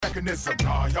mechanism.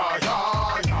 Yeah, yeah,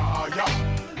 yeah, yeah,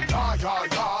 yeah. Yeah, yeah,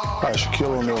 yeah. Hi,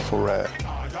 Shaquille O'Neal for Rad.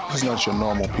 This is not your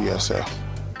normal PSA.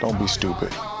 Don't be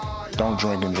stupid. Don't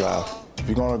drink and drive. If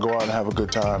you're gonna go out and have a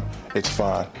good time, it's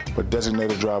fine. But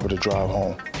designate a driver to drive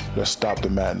home. Let's stop the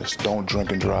madness. Don't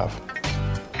drink and drive.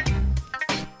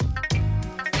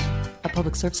 A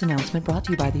public service announcement brought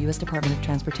to you by the U.S. Department of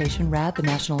Transportation, RAD, the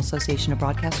National Association of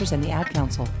Broadcasters, and the Ad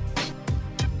Council.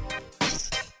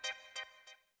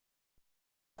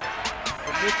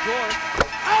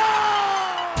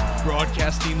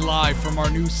 Broadcasting live from our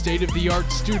new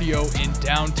state-of-the-art studio in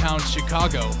downtown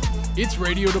Chicago, it's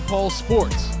Radio DePaul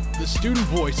Sports, the student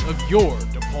voice of your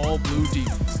DePaul Blue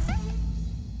Demons.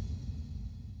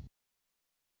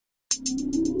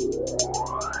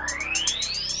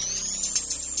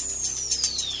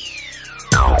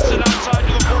 Sit outside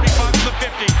to the 45 to the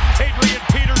 50. Adrian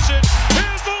Peterson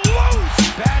is the loose.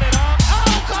 Batted off.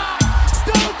 Oh, God.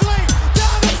 Stokely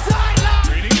down the sideline.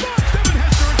 Reading back. Devin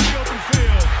Hester into the open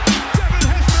field. Devin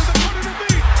Hester, the punter to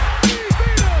beat. He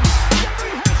beat him.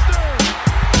 Devin Hester all the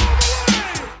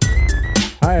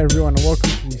way. Hi, everyone, and welcome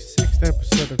to the 6th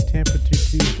episode of Tampa 2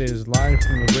 Tuesdays, live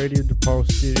from the Radio DePaul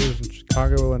studios in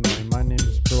Chicago, Illinois. My name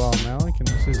is Bilal Malik, and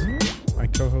this is my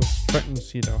co-host, Trenton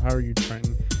Cito. How are you,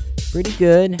 Trenton? Pretty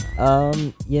good.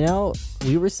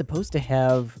 We were supposed to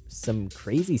have some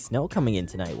crazy snow coming in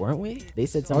tonight, weren't we? They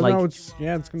said something no, it's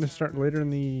going to start later in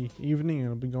the evening, and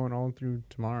it'll be going all through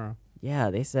tomorrow. Yeah,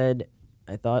 they said,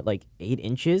 I thought 8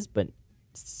 inches, but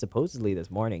supposedly this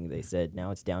morning they said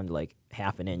now it's down to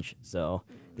half an inch. So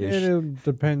it'll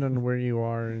depend on where you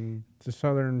are. In the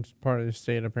southern part of the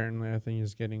state, apparently, I think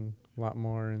is getting a lot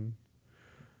more. And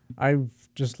I've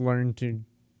just learned to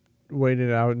wait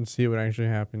it out and see what actually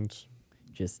happens.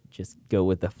 Just go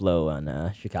with the flow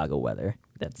on Chicago weather.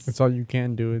 That's all you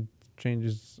can do. It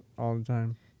changes all the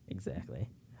time. Exactly.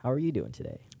 How are you doing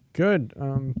today? Good.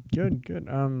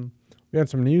 Good. We had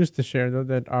some news to share though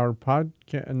that our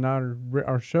podcast and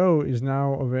our show is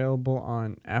now available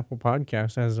on Apple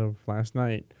Podcasts as of last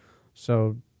night.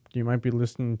 So you might be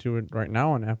listening to it right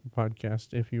now on Apple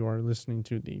Podcasts if you are listening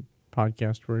to the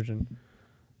podcast version.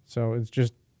 So it's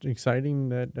just exciting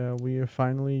that we have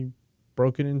finally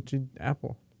broken into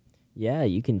Apple. Yeah,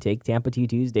 you can take Tampa 2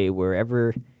 Tuesday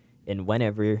wherever and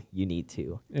whenever you need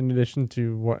to. In addition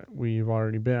to what we've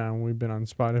already been on, we've been on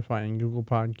Spotify and Google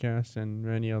Podcasts and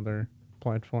many other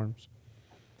platforms.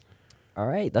 All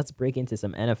right, let's break into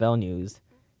some NFL news.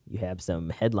 You have some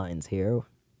headlines here. All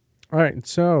right,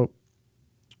 so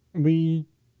I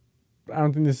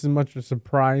don't think this is much of a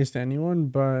surprise to anyone,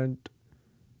 but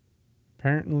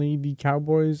apparently, the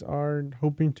Cowboys are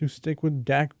hoping to stick with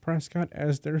Dak Prescott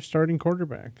as their starting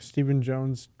quarterback. Stephen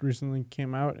Jones recently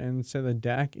came out and said that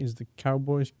Dak is the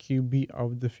Cowboys QB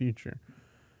of the future,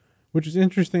 which is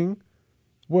interesting.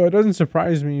 Well, it doesn't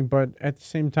surprise me, but at the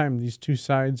same time, these two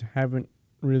sides haven't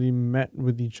really met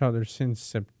with each other since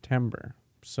September.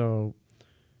 So,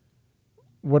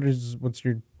 what's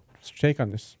your take on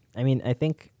this? I mean, I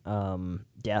think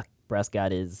Dak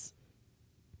Prescott is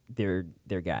their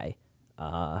guy.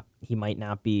 He might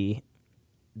not be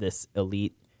this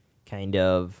elite kind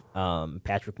of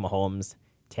Patrick Mahomes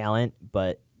talent,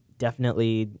 but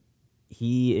definitely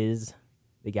he is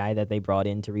the guy that they brought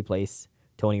in to replace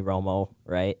Tony Romo,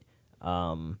 right?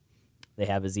 They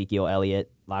have Ezekiel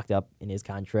Elliott locked up in his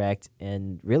contract,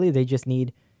 and really they just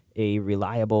need a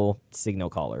reliable signal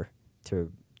caller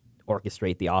to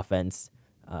orchestrate the offense,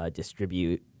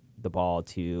 distribute the ball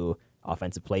to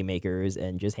offensive playmakers,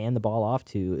 and just hand the ball off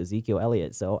to Ezekiel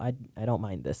Elliott. So I don't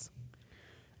mind this.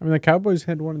 I mean, the Cowboys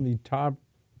had one of the top,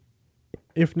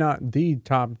 if not the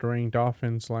top-ranked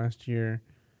offense last year,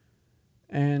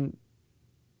 and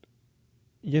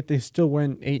yet they still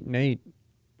went 8-8,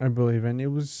 I believe, and it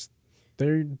was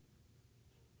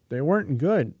they weren't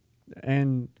good,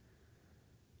 and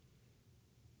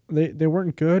they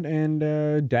weren't good,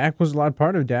 and Dak was a lot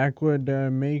part of it. Dak would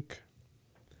make.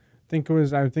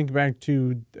 I think back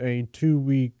to a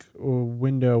 2-week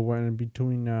window when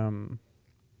between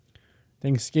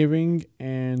Thanksgiving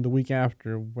and the week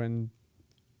after who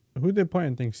did they play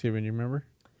on Thanksgiving? You remember?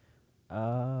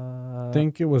 I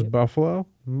think it was Buffalo,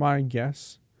 my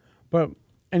guess. But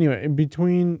anyway, in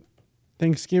between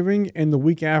Thanksgiving and the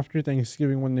week after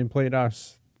Thanksgiving when they played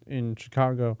us in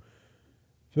Chicago,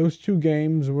 those two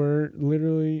games were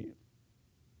literally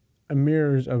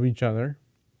mirrors of each other.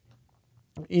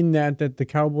 In that the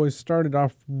Cowboys started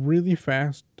off really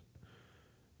fast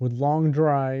with long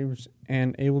drives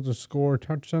and able to score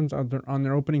touchdowns on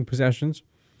their opening possessions.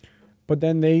 But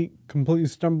then they completely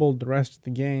stumbled the rest of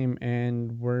the game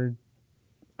and were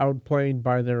outplayed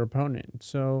by their opponent.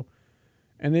 So,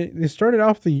 And they started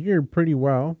off the year pretty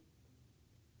well,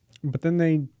 but then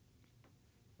they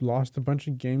lost a bunch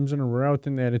of games in a row. I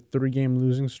think they had a 3-game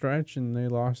losing stretch, and they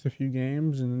lost a few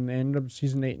games, and then they ended up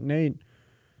season 8-8.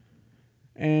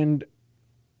 And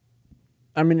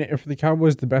I mean, if the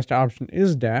Cowboys, the best option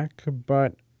is Dak,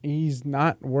 but he's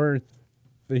not worth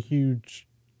the huge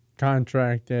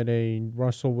contract that a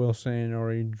Russell Wilson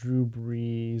or a Drew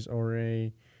Brees or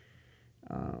a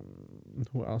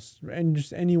who else, and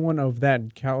just anyone of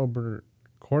that caliber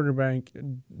quarterback.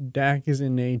 Dak is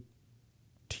in a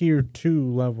tier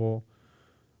 2 level,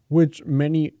 which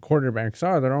many quarterbacks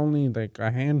are. There are only like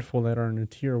a handful that are in a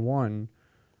tier 1,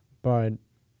 but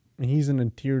he's in a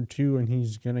tier 2, and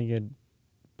he's gonna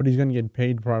get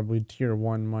paid probably tier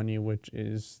 1 money, which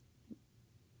is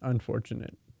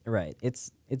unfortunate. Right.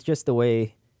 It's just the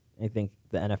way I think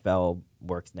the NFL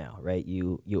works now, right?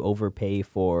 You overpay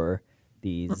for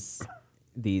these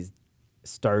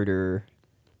starter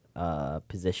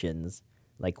positions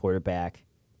like quarterback,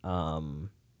 and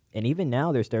even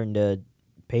now they're starting to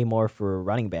pay more for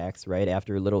running backs, right?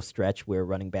 After a little stretch where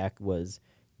running back was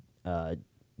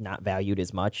not valued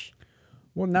as much.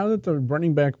 Well, now that the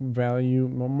running back value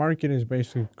market is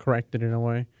basically corrected in a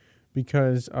way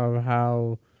because of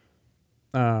how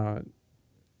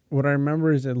what I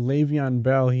remember is that Le'Veon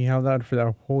Bell, he held out for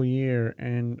that whole year,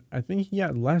 and I think he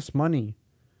got less money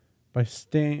by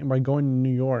going to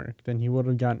New York than he would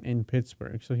have gotten in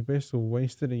Pittsburgh. So he basically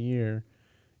wasted a year,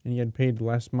 and he had paid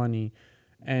less money.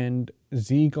 And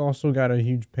Zeke also got a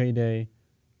huge payday,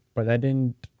 but that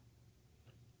didn't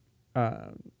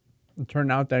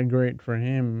turn out that great for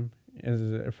him as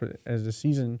a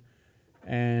season.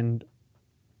 And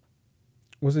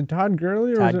was it Todd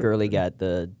Gurley? Todd Gurley got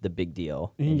the big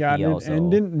deal. He got it. Also,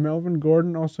 and didn't Melvin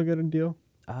Gordon also get a deal?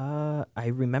 I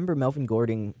remember Melvin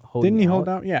Gordon holding out. Didn't he hold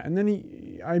out? Yeah, and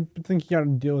then I think he got a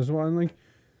deal as well. And like,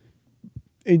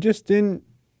 it just didn't.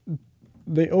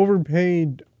 They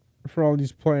overpaid for all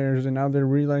these players, and now the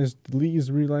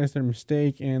leagues realized their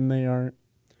mistake, and they are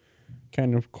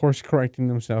kind of course correcting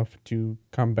themselves to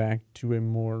come back to a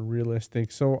more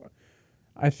realistic. So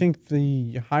I think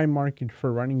the high market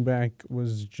for running back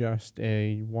was just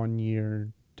a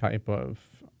 1-year type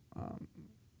of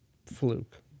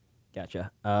fluke.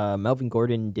 Gotcha. Melvin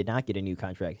Gordon did not get a new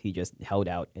contract. He just held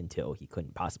out until he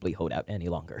couldn't possibly hold out any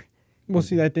longer. Well,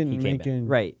 see, that didn't make it.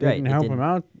 Right. Didn't help him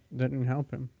out. That didn't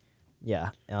help him.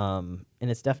 Yeah. And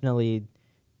it's definitely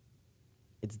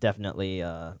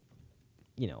a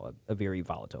very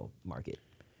volatile market.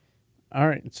 All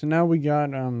right. So now we got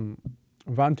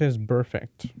Vontaze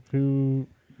Burfict, who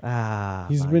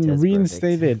he's been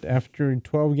reinstated after a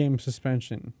 12-game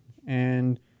suspension.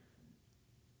 And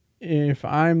if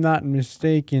I'm not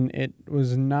mistaken, it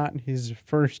was not his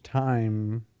first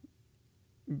time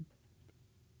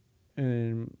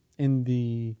in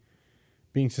the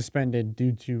being suspended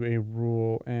due to a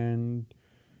rule. And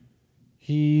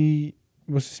he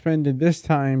was suspended this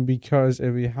time because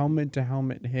of a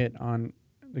helmet-to-helmet hit on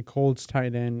the Colts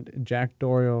tight end Jack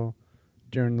Doyle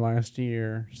during last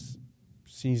year's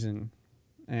season,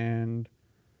 and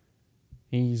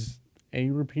he's a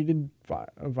repeated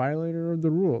violator of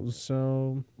the rules.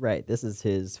 So right, this is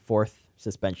his 4th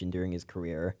suspension during his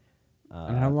career.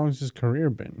 And how long has his career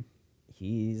been?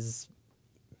 He's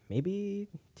maybe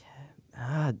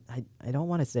I don't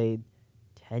want to say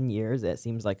 10 years. That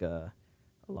seems like a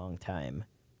long time.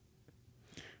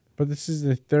 But this is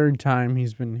the 3rd time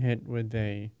he's been hit with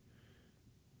a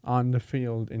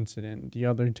on-the-field incident. The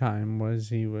other time was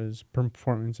he was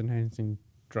performance-enhancing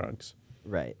drugs.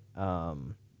 Right.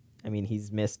 I mean, he's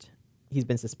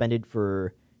been suspended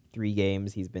for 3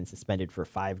 games. He's been suspended for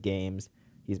 5 games.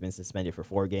 He's been suspended for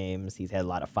 4 games. He's had a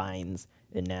lot of fines,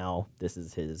 and now this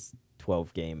is his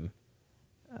 12-game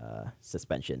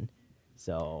suspension.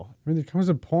 So I mean, there comes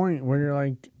a point where you're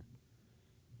like,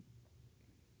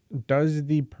 do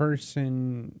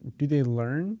they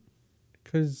learn?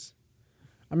 Because,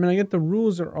 I mean, I get the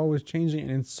rules are always changing,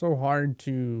 and it's so hard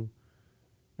to,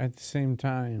 at the same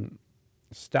time,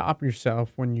 stop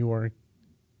yourself when you are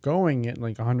going at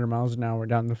like 100 miles an hour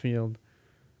down the field.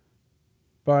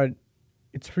 But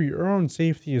it's for your own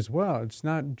safety as well. It's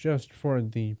not just for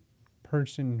the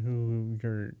person who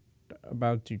you're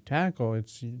about to tackle.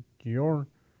 It's you're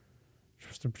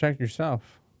supposed to protect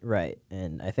yourself. Right.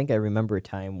 And I think I remember a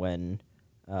time when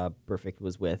Burfict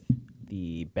was with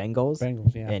the Bengals,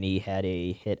 yeah. And he had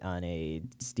a hit on a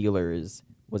Steelers,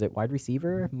 was it wide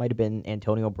receiver? Might have been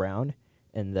Antonio Brown.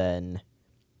 And then,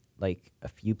 like, a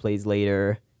few plays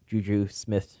later, Juju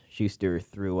Smith-Schuster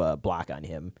threw a block on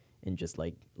him and just,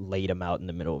 like, laid him out in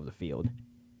the middle of the field.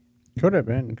 Could have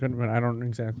been. I don't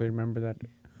exactly remember that.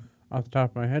 off the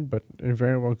top of my head, but it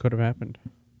very well could have happened.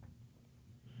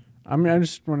 I mean, I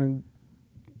just want to.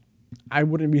 I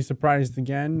wouldn't be surprised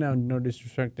again. No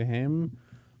disrespect to him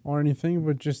or anything,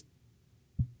 but just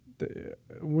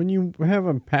when you have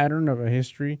a pattern of a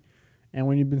history, and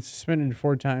when you've been suspended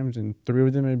 4 times and 3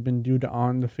 of them have been due to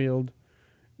on the field,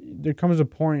 there comes a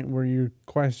point where you're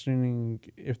questioning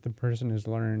if the person has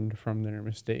learned from their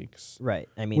mistakes. Right.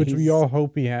 I mean, which we all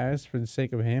hope he has for the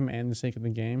sake of him and the sake of the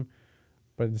game.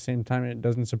 But at the same time, it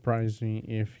doesn't surprise me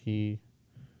if he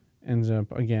ends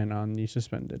up again on the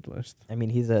suspended list. I mean,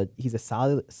 he's a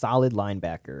solid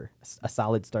linebacker, a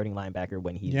solid starting linebacker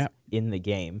when he's in the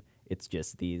game. It's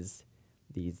just these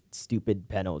stupid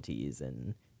penalties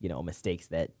and mistakes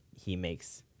that he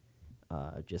makes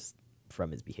just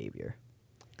from his behavior.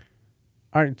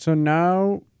 All right, so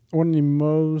now one of the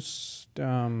most,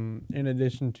 in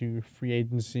addition to free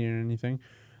agency and anything,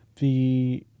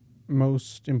 the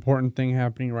most important thing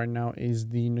happening right now is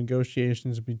the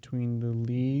negotiations between the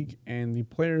league and the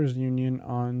players' union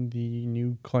on the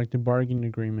new collective bargaining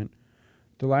agreement.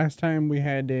 The last time we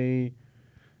had a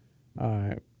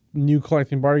new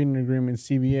collective bargaining agreement,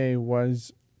 CBA,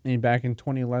 was back in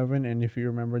 2011, and if you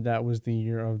remember, that was the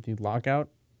year of the lockout,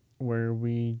 where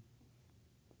we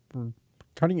were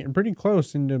cutting it pretty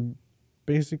close into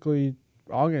basically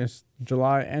August,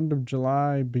 July, end of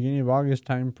July, beginning of August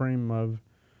time frame of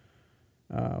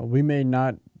we may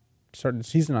not start the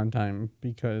season on time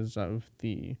because of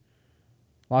the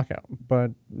lockout.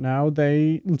 But now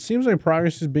it seems like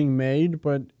progress is being made,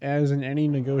 but as in any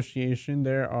negotiation,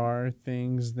 there are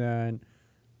things that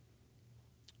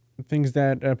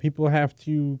people have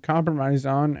to compromise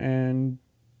on, and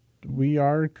we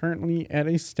are currently at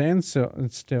a standstill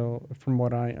still, from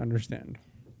what I understand.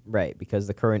 Right, because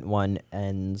the current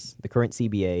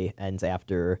CBA ends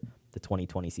after the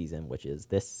 2020 season, which is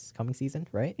this coming season,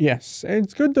 right? Yes.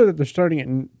 It's good though that they're starting it,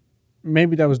 and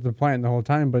maybe that was the plan the whole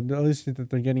time, but at least that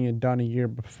they're getting it done a year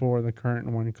before the current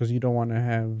one, because you don't want to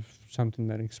have something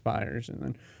that expires.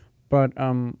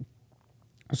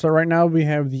 So right now we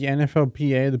have the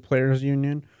NFLPA, the Players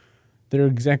Union. Their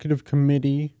executive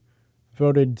committee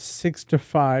voted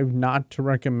 6-5 not to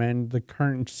recommend the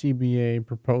current CBA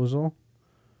proposal.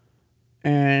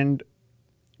 And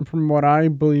from what I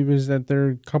believe is that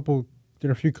there are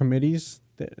a few committees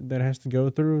that has to go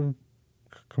through,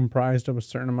 comprised of a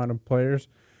certain amount of players,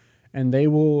 and they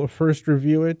will first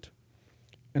review it,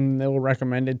 and they will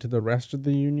recommend it to the rest of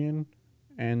the union,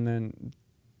 and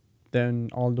then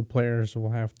all the players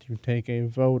will have to take a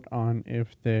vote on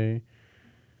if they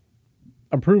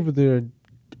approve of the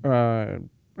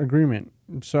agreement.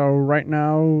 So right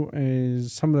now,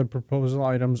 is some of the proposal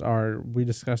items are, we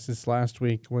discussed this last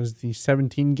week, was the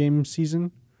 17-game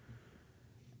season,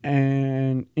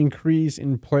 an increase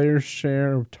in players'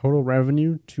 share of total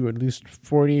revenue to at least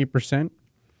 48%,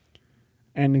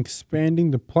 and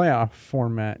expanding the playoff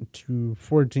format to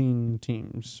 14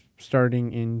 teams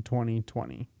starting in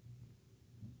 2020.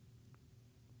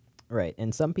 Right,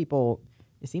 and some people,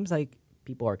 it seems like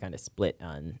people are kind of split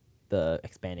on the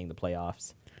expanding the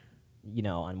playoffs.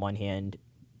 On one hand,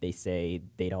 they say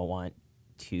they don't want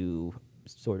 2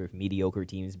 sort of mediocre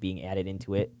teams being added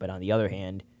into it, but on the other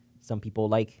hand, some people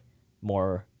like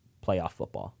more playoff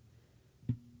football.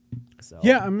 So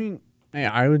yeah, I mean,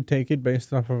 I would take it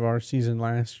based off of our season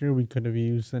last year. We could have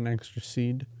used an extra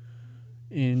seed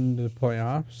in the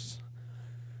playoffs.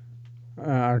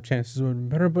 Our chances would have been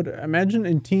better, but imagine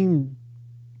a team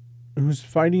who's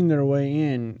fighting their way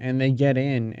in, and they get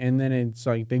in, and then it's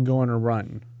like they go on a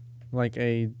run. Like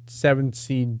a 7th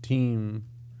seed team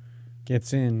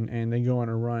gets in, and they go on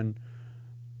a run.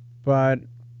 But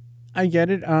I get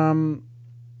it.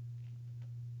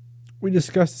 We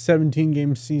discussed the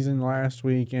 17-game season last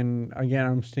week, and again,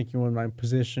 I'm sticking with my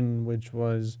position, which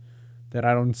was that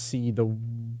I don't see the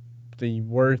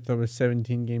worth of a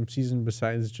 17-game season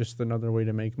besides just another way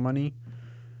to make money.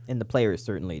 And the players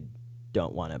certainly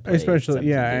don't want to play. Especially,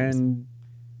 games. And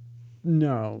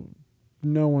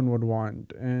no one would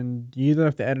want. And you either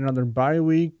have to add another bye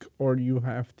week, or you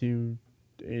have to.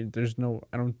 I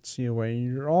don't see a way.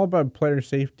 You're all about player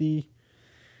safety.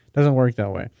 Doesn't work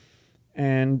that way.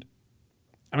 And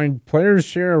I mean, players'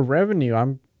 share of revenue,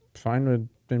 I'm fine with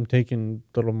them taking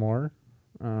a little more.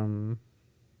 I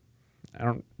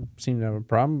don't seem to have a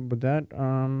problem with that.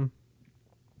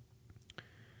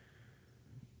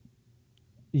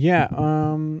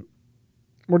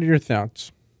 What are your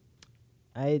thoughts?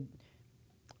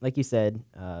 Like you said,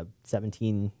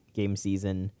 17-game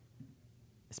season,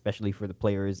 especially for the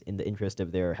players in the interest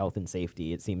of their health and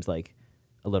safety, it seems like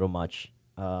a little much.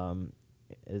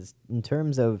 As in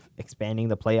terms of expanding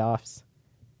the playoffs,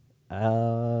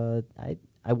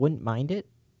 I wouldn't mind it.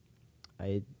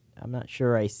 I'm not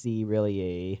sure I see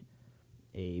really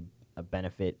a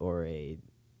benefit or a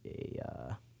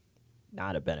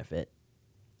not a benefit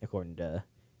according to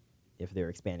if they're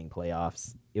expanding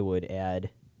playoffs. It would add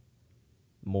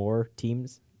more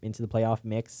teams into the playoff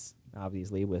mix,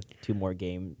 obviously with two more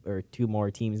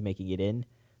teams making it in,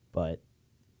 but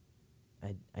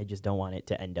I just don't want it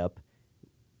to end up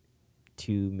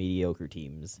two mediocre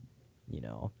teams,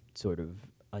 sort of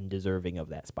undeserving of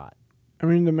that spot. I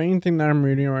mean, the main thing that I'm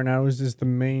reading right now is the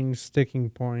main sticking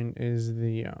point is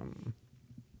the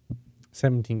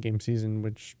 17-game season,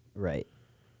 which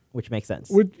makes sense.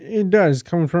 Which it does,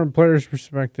 coming from a player's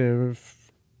perspective.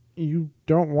 You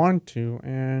don't want to,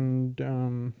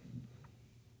 and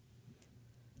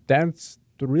that's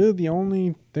really the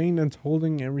only thing that's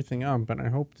holding everything up. And I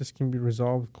hope this can be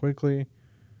resolved quickly.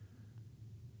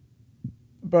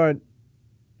 But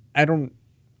I don't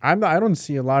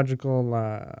see a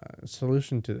logical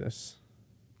solution to this.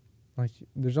 Like,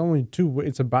 there's only two.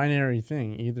 It's a binary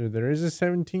thing. Either there is a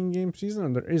 17-game season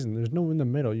or there isn't. There's no in the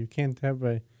middle. You can't have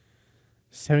a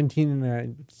 17 and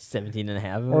a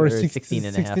half or 16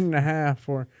 and a half. 16 and a half,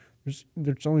 or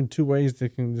there's only two ways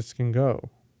this can go.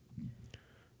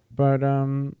 But I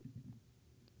mean,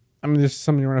 this is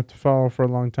something we're gonna have to follow for a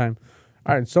long time.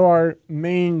 All right, so our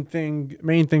main thing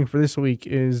for this week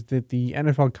is that the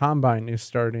NFL Combine is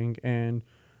starting, and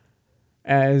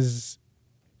as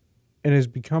it has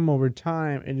become over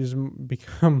time, it has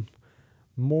become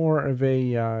more of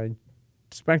a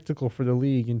spectacle for the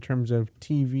league in terms of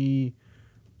TV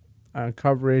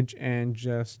coverage and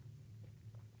just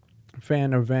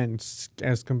fan events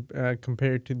as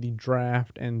compared to the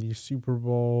draft and the Super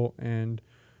Bowl and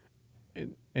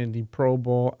the Pro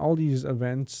Bowl. All these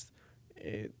events,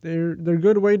 they're a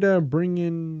good way to bring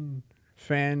in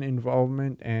fan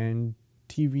involvement and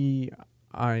TV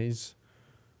eyes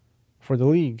for the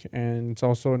league, and it's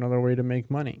also another way to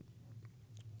make money.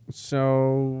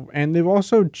 So, and they've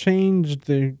also changed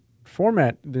the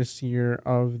format this year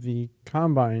of the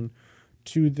Combine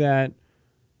to that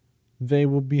they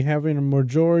will be having a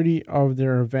majority of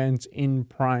their events in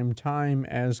prime time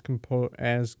as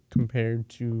compared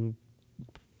to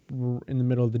in the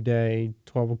middle of the day,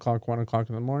 12 o'clock, 1 o'clock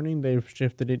in the morning. They've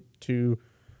shifted it to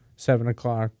 7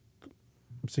 o'clock,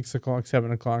 6 o'clock,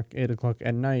 7 o'clock, 8 o'clock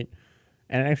at night.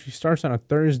 And it actually starts on a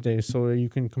Thursday, so you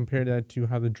can compare that to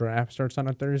how the draft starts on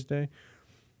a Thursday,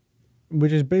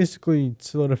 which is basically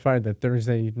solidified that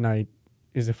Thursday night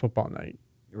is a football night.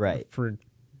 Right. For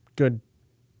good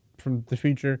from the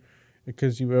future,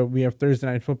 because we have Thursday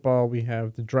night football, we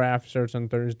have the draft starts on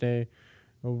Thursday.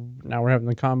 Now we're having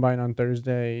the Combine on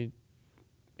Thursday.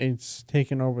 It's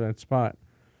taken over that spot.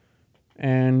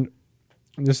 And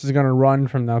this is going to run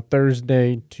from now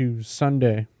Thursday to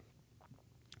Sunday,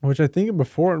 which I think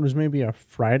before it was maybe a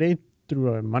Friday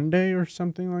through a Monday or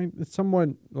something like it's somewhat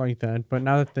like that. But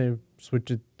now that they've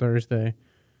switched it Thursday,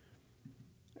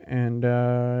 and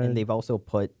they've also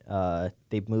put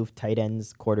they've moved tight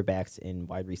ends, quarterbacks, and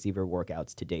wide receiver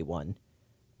workouts to day one.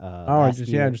 I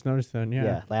just noticed that.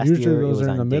 Yeah, last usually year those it was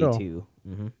are in the on middle. day two.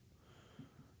 Mm-hmm.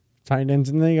 Tight ends,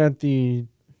 and they got the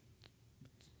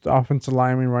offensive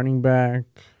lineman, running back,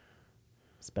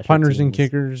 Special punters teams. and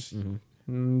kickers. Mm-hmm.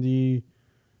 And the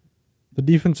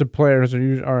defensive players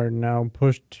are now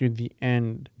pushed to the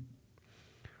end.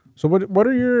 So what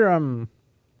are your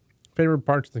favorite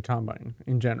parts of the Combine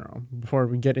in general? Before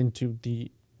we get into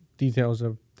the details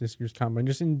of this year's Combine,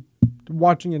 just in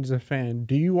watching it as a fan,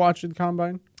 do you watch the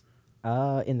Combine?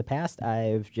 In the past,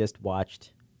 I've just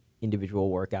watched individual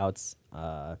workouts,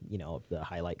 the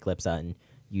highlight clips on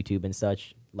YouTube and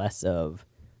such, less of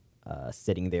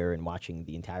sitting there and watching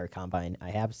the entire Combine. I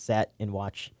have sat and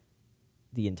watched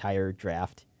the entire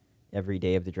draft, every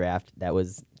day of the draft. That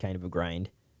was kind of a grind.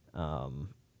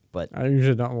 But I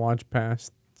usually don't watch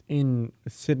past in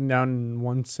sitting down in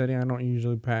one sitting. I don't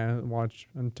usually watch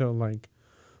until like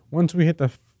once we hit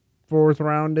the fourth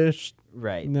roundish.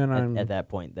 Right. And then at that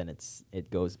point, then it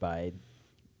goes by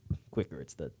quicker.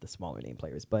 It's the smaller name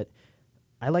players. But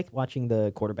I like watching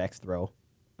the quarterbacks throw.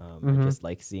 I just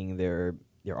like seeing their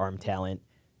arm talent.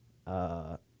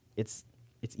 It's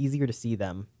easier to see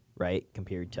them, right,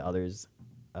 compared to others.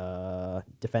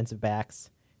 Defensive backs,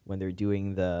 when they're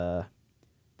doing the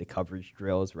coverage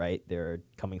drills, right, they're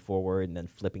coming forward and then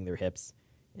flipping their hips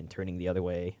and turning the other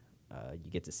way. You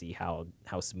get to see how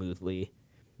smoothly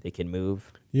they can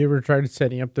move. You ever tried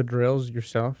setting up the drills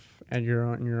yourself at your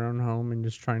own home and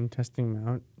just trying testing them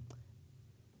out?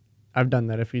 I've done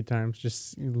that a few times.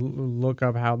 Just look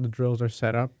up how the drills are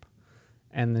set up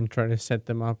and then try to set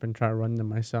them up and try to run them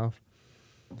myself.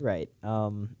 Right.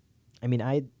 I mean,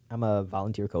 I'm a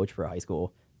volunteer coach for a high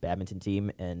school badminton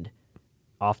team, and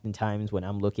oftentimes when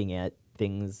I'm looking at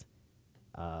things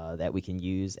that we can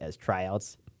use as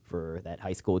tryouts for that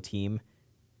high school team,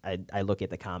 I look at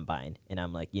the combine, and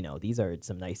I'm like, these are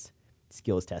some nice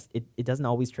skills tests. It doesn't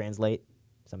always translate.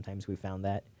 Sometimes we found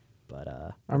that, but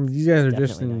these guys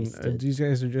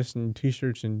are just in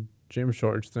t-shirts and gym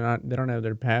shorts. They don't have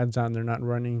their pads on. They're not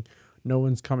running. No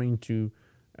one's coming to.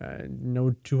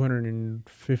 No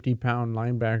 250-pound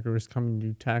linebacker is coming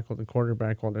to tackle the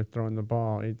quarterback while they're throwing the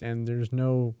ball, and there's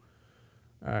no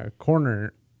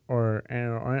corner or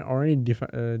any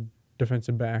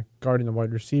defensive back guarding the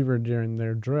wide receiver during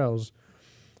their drills.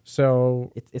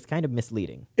 So it's kind of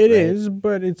misleading. It is,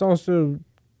 but it's also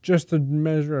just a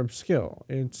measure of skill.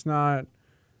 It's not.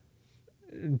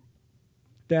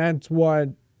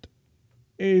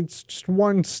 It's just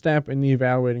one step in the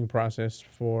evaluating process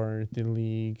for the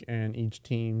league and each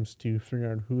teams to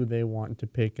figure out who they want to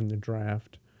pick in the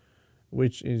draft,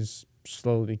 which is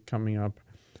slowly coming up.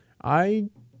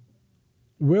 I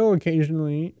will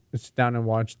occasionally sit down and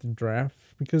watch the draft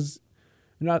because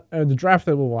not the draft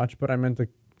that we'll watch, but I meant the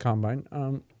combine.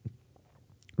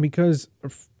 Because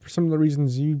for some of the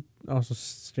reasons you also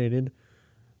stated,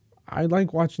 I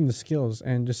like watching the skills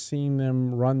and just seeing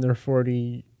them run their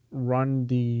 40. Run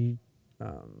the,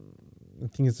 I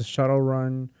think it's a shuttle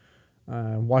run,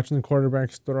 watching the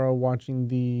quarterbacks throw, watching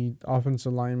the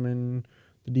offensive lineman,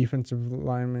 the defensive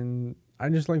lineman. I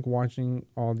just like watching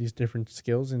all these different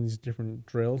skills and these different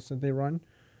drills that they run.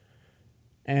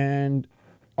 And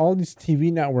all these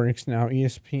TV networks now,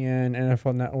 ESPN,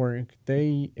 NFL Network,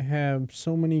 they have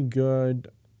so many good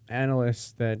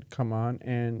analysts that come on.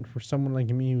 And for someone like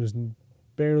me who's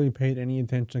barely paid any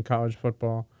attention to college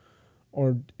football,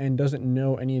 and doesn't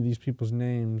know any of these people's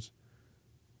names,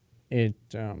 it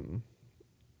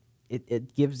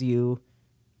gives you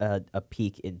a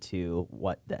peek into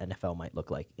what the NFL might look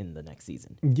like in the next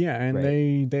season. Yeah,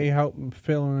 and they help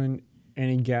fill in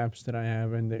any gaps that I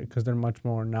have, and because they're much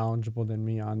more knowledgeable than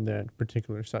me on that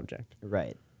particular subject.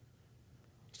 Right.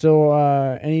 So,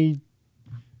 any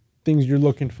things you're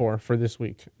looking for this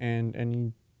week,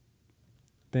 and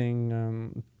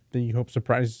anything that you hope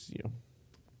surprises you?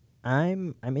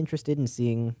 I'm interested in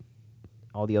seeing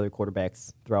all the other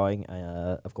quarterbacks throwing.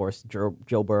 Of course,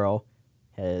 Joe Burrow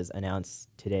has announced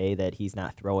today that he's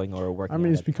not throwing or working. I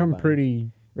mean, it's become pretty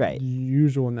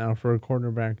usual now for a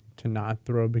quarterback to not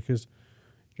throw because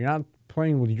you're not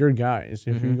playing with your guys.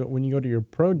 If when you go to your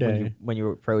pro day,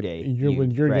 you're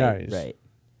with your guys. Right.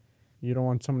 You don't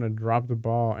want someone to drop the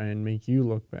ball and make you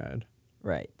look bad.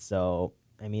 Right. So,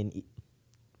 I mean,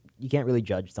 you can't really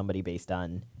judge somebody based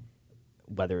on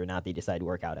whether or not they decide to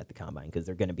work out at the combine because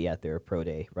they're going to be at their pro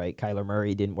day, right? Kyler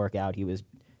Murray didn't work out. He was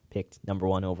picked number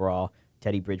 1 overall.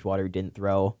 Teddy Bridgewater didn't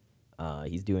throw.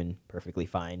 He's doing perfectly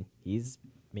fine. He's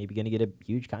maybe going to get a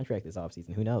huge contract this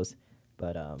offseason. Who knows?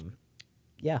 But, I'm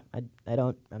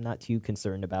not too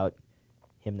concerned about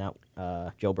him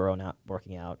Joe Burrow not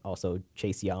working out. Also,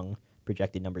 Chase Young,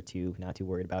 projected number 2, not too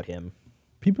worried about him.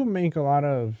 People make a lot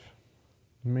out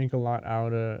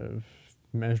of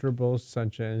measurables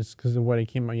such as because of what it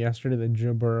came out yesterday that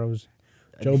Joe Burrow's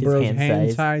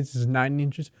hand size is 9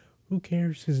 inches. Who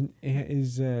cares?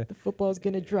 The football's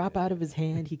gonna drop out of his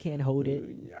hand. He can't hold it.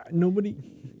 Nobody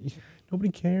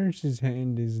cares. His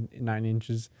hand is 9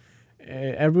 inches.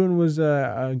 Everyone was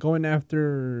going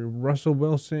after Russell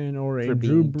Wilson or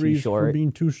Drew Brees for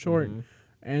being too short,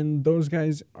 and those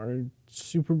guys are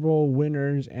Super Bowl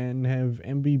winners and have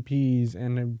MVPs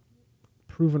and have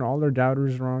proven all their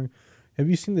doubters wrong. Have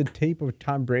you seen the tape of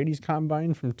Tom Brady's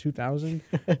combine from 2000?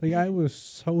 The guy was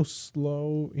so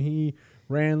slow. He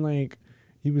ran like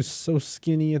he was so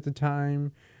skinny at the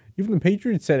time. Even the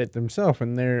Patriots said it themselves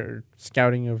in their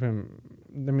scouting of him.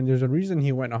 I mean, there's a reason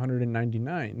he went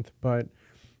 199th, but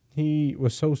he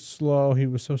was so slow. He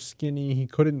was so skinny. He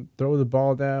couldn't throw the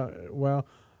ball that well.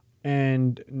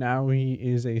 And now he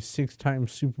is a 6-time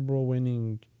Super Bowl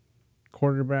winning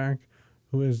quarterback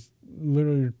who has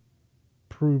literally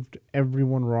proved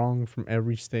everyone wrong from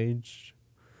every stage.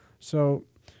 So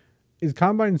his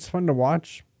combine's fun to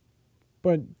watch,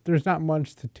 but there's not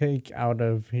much to take out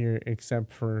of here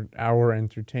except for our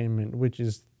entertainment, which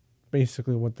is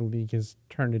basically what the league has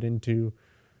turned it into,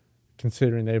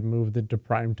 considering they've moved it to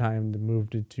prime time, they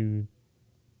moved it to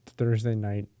Thursday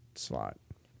night slot.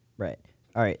 Right.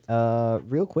 All right.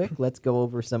 Real quick, let's go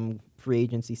over some free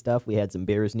agency stuff. We had some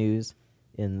Bears news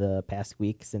in the past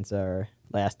week since our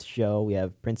last show. We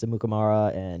have Prince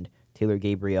Amukamara and Taylor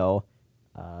Gabriel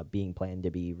being planned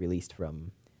to be released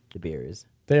from the Bears.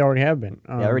 They already have been.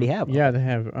 They already have? Yeah, they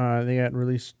have. They got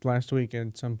released last week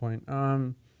at some point.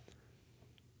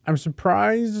 I'm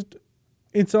surprised.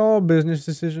 It's all a business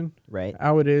decision. Right.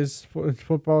 How it is.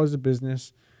 Football is a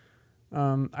business.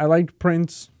 I liked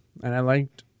Prince and I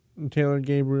liked Taylor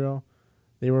Gabriel.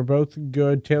 They were both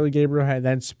good. Taylor Gabriel had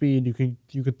that speed.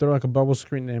 You could throw like a bubble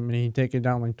screen at him and he'd take it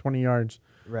down like 20 yards.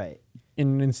 Right.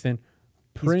 In an instant.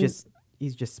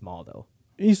 He's just small though.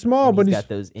 He's small, but he's he's got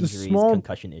those injuries,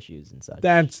 concussion issues and such.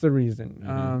 That's the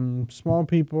reason. Small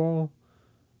people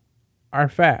are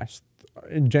fast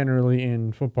generally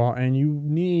in football, and you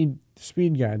need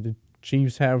speed guy. The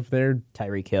Chiefs have their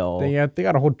Tyreek Hill. They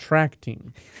got a whole track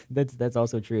team. That's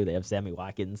also true. They have Sammy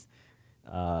Watkins.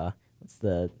 What's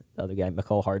the other guy?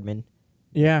 McCole Hardman.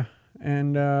 Yeah,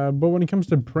 and but when it comes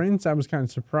to Prince, I was kind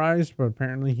of surprised, but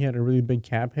apparently he had a really big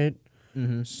cap hit.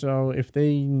 Mm-hmm. So if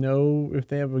they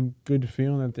have a good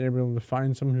feeling that they're able to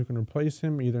find someone who can replace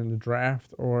him, either in the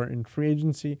draft or in free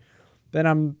agency, then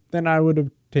I would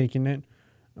have taken it.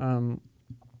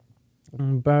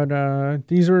 But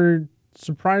these were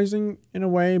surprising in a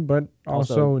way, but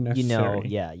also necessary.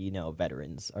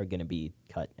 Veterans are going to be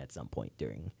cut at some point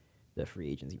during the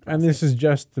free agency process. And this is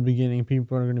just the beginning.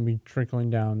 People are going to be trickling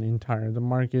down the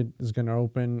market is going to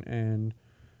open, and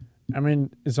I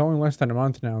mean, it's only less than a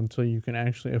month now until you can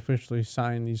actually officially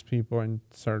sign these people and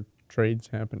start trades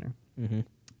happening.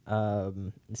 Mm-hmm.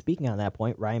 Speaking on that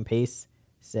point, Ryan Pace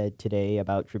said today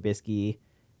about Trubisky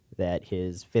that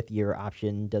his 5th-year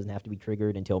option doesn't have to be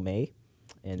triggered until May,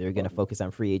 and they're going to focus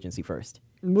on free agency first.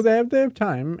 Well, they have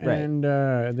time, right. And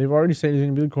they've already said he's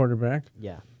going to be the quarterback.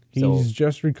 Yeah. He's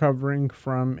just recovering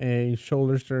from a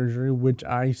shoulder surgery, which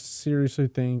I seriously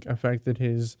think affected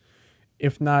his,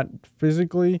 if not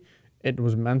physically, it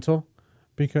was mental,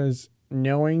 because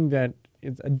knowing that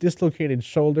it's a dislocated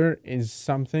shoulder is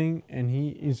something, and he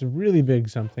is a really big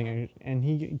something, and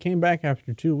he came back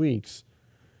after 2 weeks,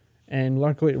 and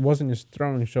luckily it wasn't his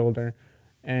throwing shoulder,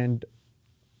 and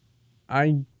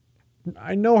I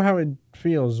know how it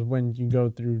feels when you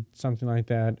go through something like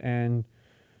that, and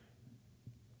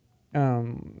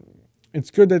it's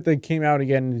good that they came out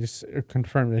again and just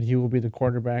confirmed that he will be the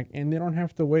quarterback, and they don't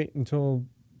have to wait until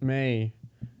May.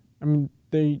 I mean,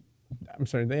 they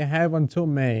have until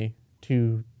May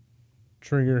to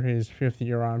trigger his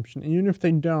 5th-year option. And even if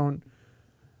they don't,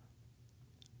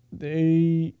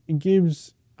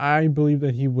 I believe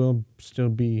that he will still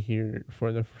be here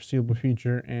for the foreseeable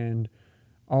future, and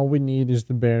all we need is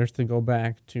the Bears to go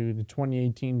back to the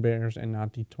 2018 Bears and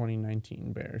not the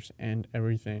 2019 Bears, and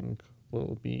everything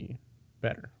will be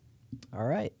better. All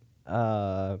right.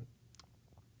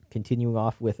 Continuing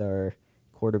off with our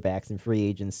quarterbacks in free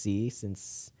agency,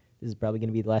 since this is probably going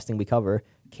to be the last thing we cover,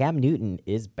 Cam Newton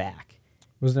is back.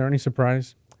 Was there any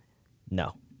surprise?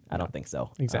 No, I don't think so.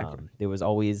 Exactly. There was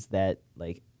always that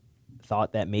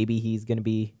thought that maybe he's going to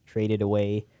be traded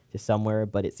away to somewhere,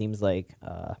 but it seems like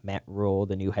Matt Rule,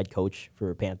 the new head coach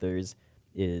for Panthers,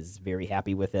 is very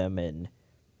happy with him, and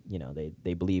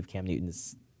they believe Cam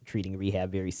Newton's treating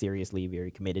rehab very seriously, very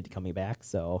committed to coming back,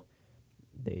 so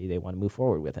they want to move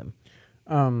forward with him.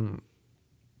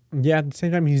 Yeah, at the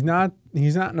same time, he's not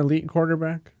an elite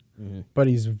quarterback, but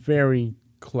he's very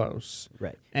close.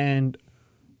 Right. And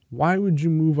why would you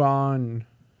move on?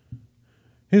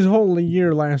 His whole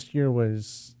year last year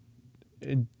was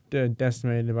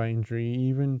decimated by injury.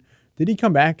 Even did he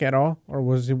come back at all, or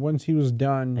was it once he was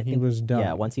done? He was done.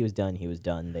 Yeah, once he was done, he was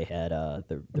done. They had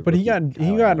the but he got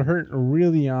hurt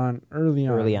early on. Early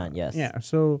on, yes. Yeah,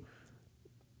 so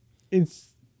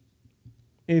it's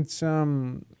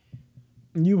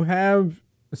you have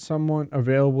someone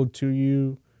available to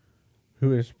you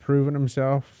who has proven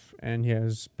himself and he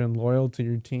has been loyal to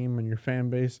your team and your fan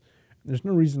base. There's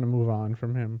no reason to move on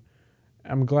from him.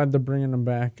 I'm glad they're bringing him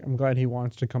back. I'm glad he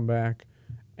wants to come back,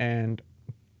 and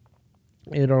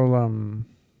it'll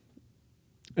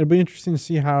be interesting to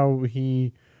see how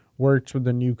he works with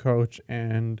the new coach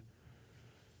and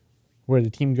where the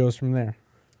team goes from there.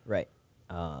 Right.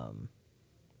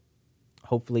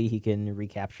 Hopefully he can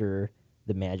recapture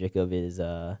the magic of his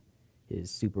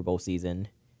Super Bowl season,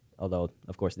 although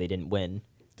of course they didn't win.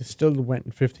 They still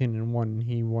went 15-1, and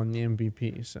he won the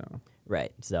MVP. So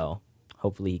right. So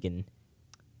hopefully he can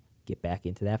get back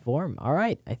into that form. All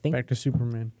right, I think back to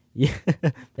Superman. Yeah,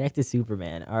 back to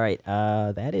Superman. All right,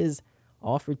 that is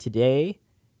all for today,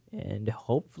 and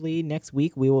hopefully next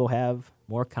week we will have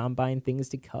more Combine things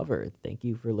to cover. Thank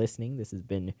you for listening. This has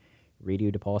been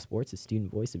Radio DePaul Sports, the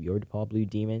student voice of your DePaul Blue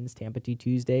Demons, Tampa 2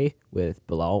 Tuesday with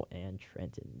Bilal and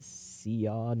Trenton. See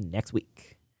y'all next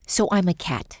week. So I'm a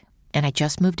cat, and I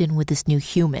just moved in with this new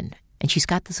human, and she's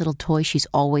got this little toy she's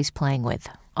always playing with,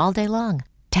 all day long.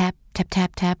 Tap, tap,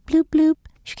 tap, tap, bloop, bloop.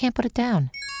 She can't put it down.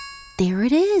 There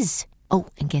it is. Oh,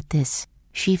 and get this.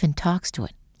 She even talks to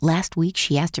it. Last week,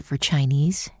 she asked it for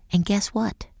Chinese, and guess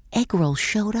what? Egg rolls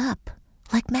showed up.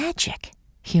 Like magic.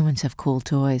 Humans have cool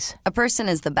toys. A person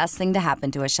is the best thing to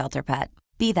happen to a shelter pet.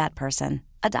 Be that person.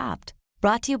 Adopt.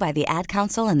 Brought to you by the Ad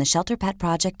Council and the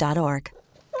ShelterPetProject.org.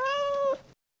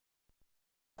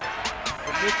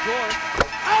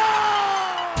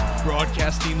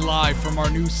 Broadcasting live from our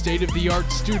new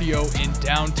state-of-the-art studio in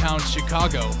downtown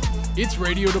Chicago, it's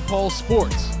Radio DePaul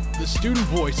Sports, the student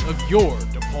voice of your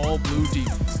DePaul Blue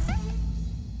Demons.